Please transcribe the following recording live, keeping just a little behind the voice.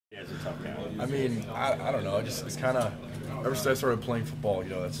tough guy? I mean, I don't know. It's kind of ever since I started playing football,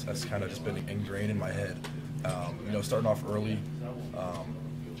 that's kind of just been ingrained in my head. Starting off early,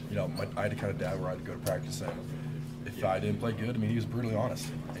 I had a kind of dad where I had to go to practice, and if I didn't play good, I mean, he was brutally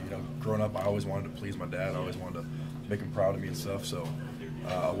honest. And, growing up, I always wanted to please my dad. I always wanted to make him proud of me and stuff. So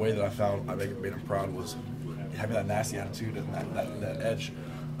a way that I found I made him proud was having that nasty attitude and that edge.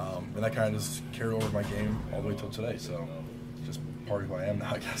 And that kind of just carried over my game all the way till today. So it's just part of who I am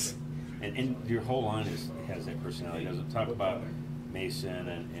now, I guess. And your whole line has that personality. Does it talk about Mason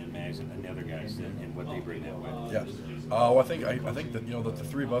and Mags and the other guys and what they bring that way? Yeah. Well, I think that that the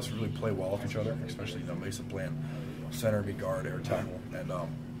three of us really play well with each other, especially Mason playing center, me guard, air tackle, and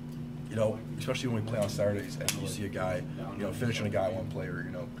especially when we play on Saturdays and you see a guy, finishing a guy one play or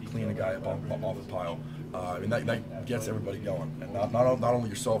cleaning a guy up off the pile. That gets everybody going, and not only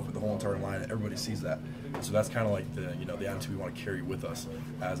yourself but the whole entire line. Everybody sees that, so that's kind of like the attitude we want to carry with us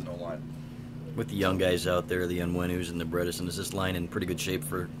as an O-line. With the young guys out there, the Onwenus and the Bredesen, is this line in pretty good shape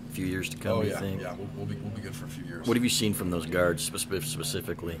for a few years to come? Oh you yeah, think? yeah, we'll be good for a few years. What have you seen from those guards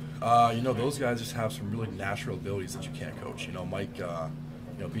specifically? Those guys just have some really natural abilities that you can't coach. Mike,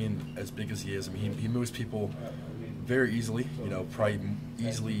 being as big as he is, I mean, he moves people very easily, probably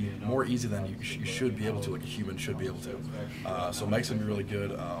more easy than you should be able to, like a human should be able to. So Mike's gonna be really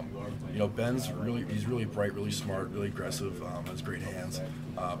good. Ben's he's really bright, really smart, really aggressive, has great hands.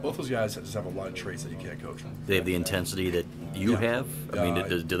 Both those guys just have a lot of traits that you can't coach. They have the intensity that you have? I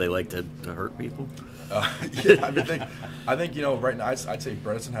mean, do they like to hurt people? Yeah, I think right now I'd say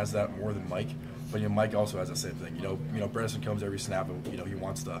Bredesen has that more than Mike, but Mike also has the same thing. Bredesen comes every snap and he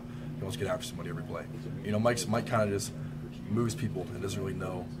wants to get after somebody every play. Mike kind of just moves people and doesn't really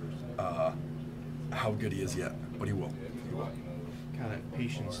know how good he is yet, but he will. Kind of that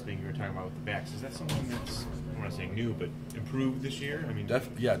patience thing you were talking about with the backs, is that something that's, I don't want to say new, but improved this year? I mean,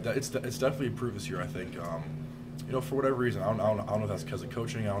 it's definitely improved this year. I think for whatever reason, I don't know if that's because of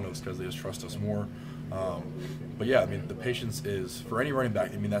coaching. I don't know if it's because they just trust us more. But yeah, I mean, the patience is for any running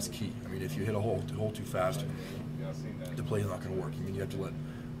back. I mean, that's key. I mean, if you hit a hole too fast, the play's not going to work. I mean, you have to let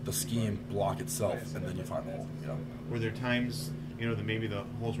the scheme block itself, and then you find the hole. Were there times that maybe the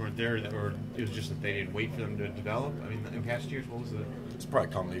holes weren't there, or it was just that they didn't wait for them to develop? I mean, in past years, what was the? It's probably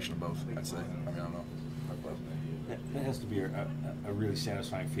a combination of both, I'd say. I don't know. That has to be a really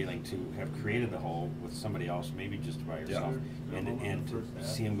satisfying feeling to have created the hole with somebody else, maybe just by yourself, and to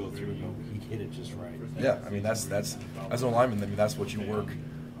see him go through and go, he hit it just right. Yeah, I mean that's as an alignment. I mean that's what you work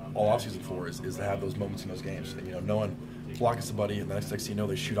all offseason for is to have those moments in those games. And, knowing blocking somebody, and the next thing you know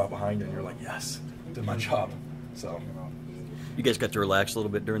they shoot out behind you, and you're like, yes, did my job. So. You guys got to relax a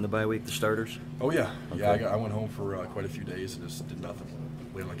little bit during the bye week, the starters? Oh yeah, okay. Yeah. I went home for quite a few days and just did nothing.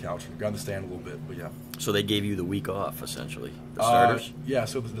 Laid on the couch and got in the stand a little bit, but yeah. So they gave you the week off essentially. The starters. Yeah.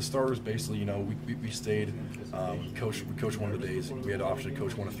 So the starters basically, we stayed. We coached one of the days. We had the option to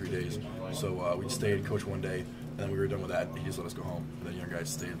coach 1 of 3 days. So we stayed, coached one day, and then we were done with that. He just let us go home. And then young guys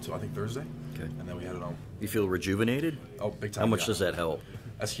stayed until I think Thursday. Okay. And then we headed home. You feel rejuvenated? Oh, big time. How much does that help?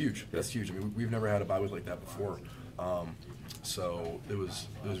 That's huge. That's huge. I mean, we've never had a bye week like that before. So it was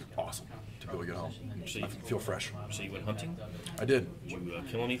awesome to be able to get home. I feel fresh. So you went hunting? I did. Did you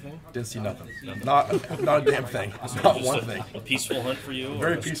kill anything? Didn't see nothing. Not a damn thing. Not one thing. A peaceful hunt for you?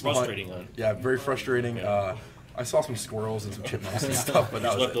 Very or peaceful frustrating hunt. hunt. Yeah, very frustrating. I saw some squirrels and some chipmunks and stuff, but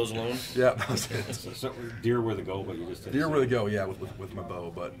that was left it. those alone? Yeah, that was it. So deer were the goal, but you just didn't Deer see were the it. go, yeah, with my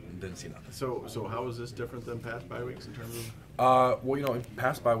bow, but didn't see nothing. So how is this different than past bye weeks in terms of? Well, in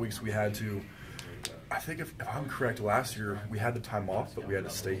past bye weeks we had to. I think if I'm correct, last year we had the time off, but we had to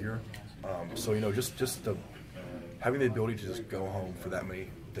stay here. So just having the ability to just go home for that many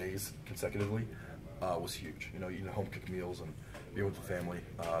days consecutively was huge. Eating home cooked meals and being with the family.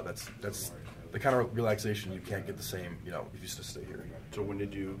 That's the kind of relaxation you can't get the same. If you just stay here. So when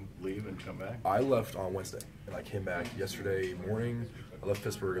did you leave and come back? I left on Wednesday and I came back yesterday morning. I left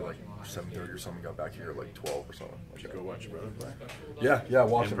Pittsburgh at like 7:30 or something. Got back here at like 12 or something. Did you go watch your brother play? Yeah,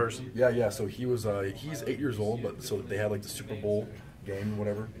 watch In him. person? Yeah. So he was he's 8 years old, but so they had like the Super Bowl game,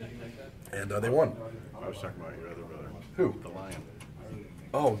 whatever, and they won. I was talking about your other brother. Who? The Lion.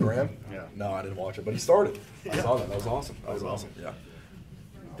 Oh, Graham. Yeah. No, I didn't watch it, but he started. I saw that. That was awesome. That was awesome. Yeah.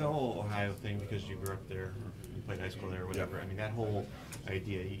 The whole Ohio thing, because you grew up there, or you played high school there, or whatever. Yeah. I mean, that whole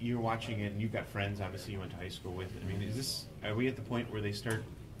idea. You're watching it, and you've got friends. Obviously, you went to high school with. I mean, are we at the point where they start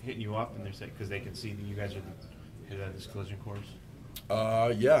hitting you up, and they're saying because they can see that you guys are headed on this collision course?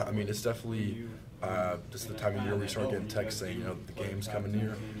 Yeah. I mean, it's definitely just the time of year we start getting texts saying the game's coming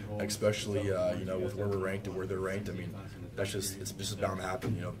near, especially with where we're ranked and where they're ranked. I mean, that's just it's just bound to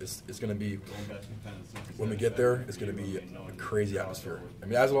happen. You know, it's going to be when we get there, it's going to be a crazy atmosphere. I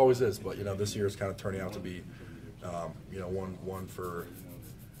mean, as it always is, but you know, this year is kind of turning out to be, you know, one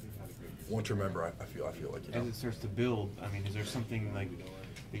to remember. I feel like, you know. As it starts to build, I mean, is there something like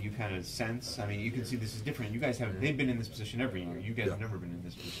that you kind of sense? I mean, you can see this is different. You guys they've been in this position every year. You guys have never been in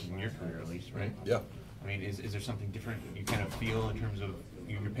this position in your career, at least, right? Yeah. I mean, is there something different you kind of feel in terms of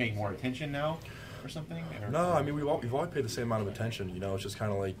you're paying more attention now, or something? Or, no, I mean we've always paid the same amount of attention. You know, it's just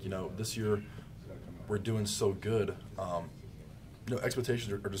kind of like, you know, this year we're doing so good. You know,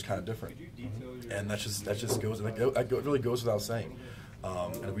 expectations are just kind of different, and that just goes. That really goes without saying.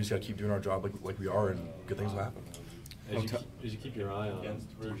 And we just got to keep doing our job like we are, and good things will happen. As you keep your eye on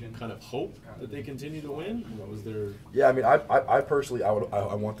kind of hope that they continue to win? What was there? Yeah, I mean, I personally, I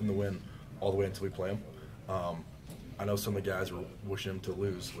want them to win all the way until we play them. I know some of the guys were wishing them to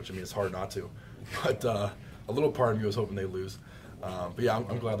lose, which I mean, it's hard not to. But a little part of me was hoping they lose. But yeah,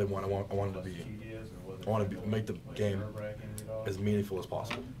 I'm glad they won. I want to make the game as meaningful as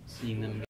possible. Seeing them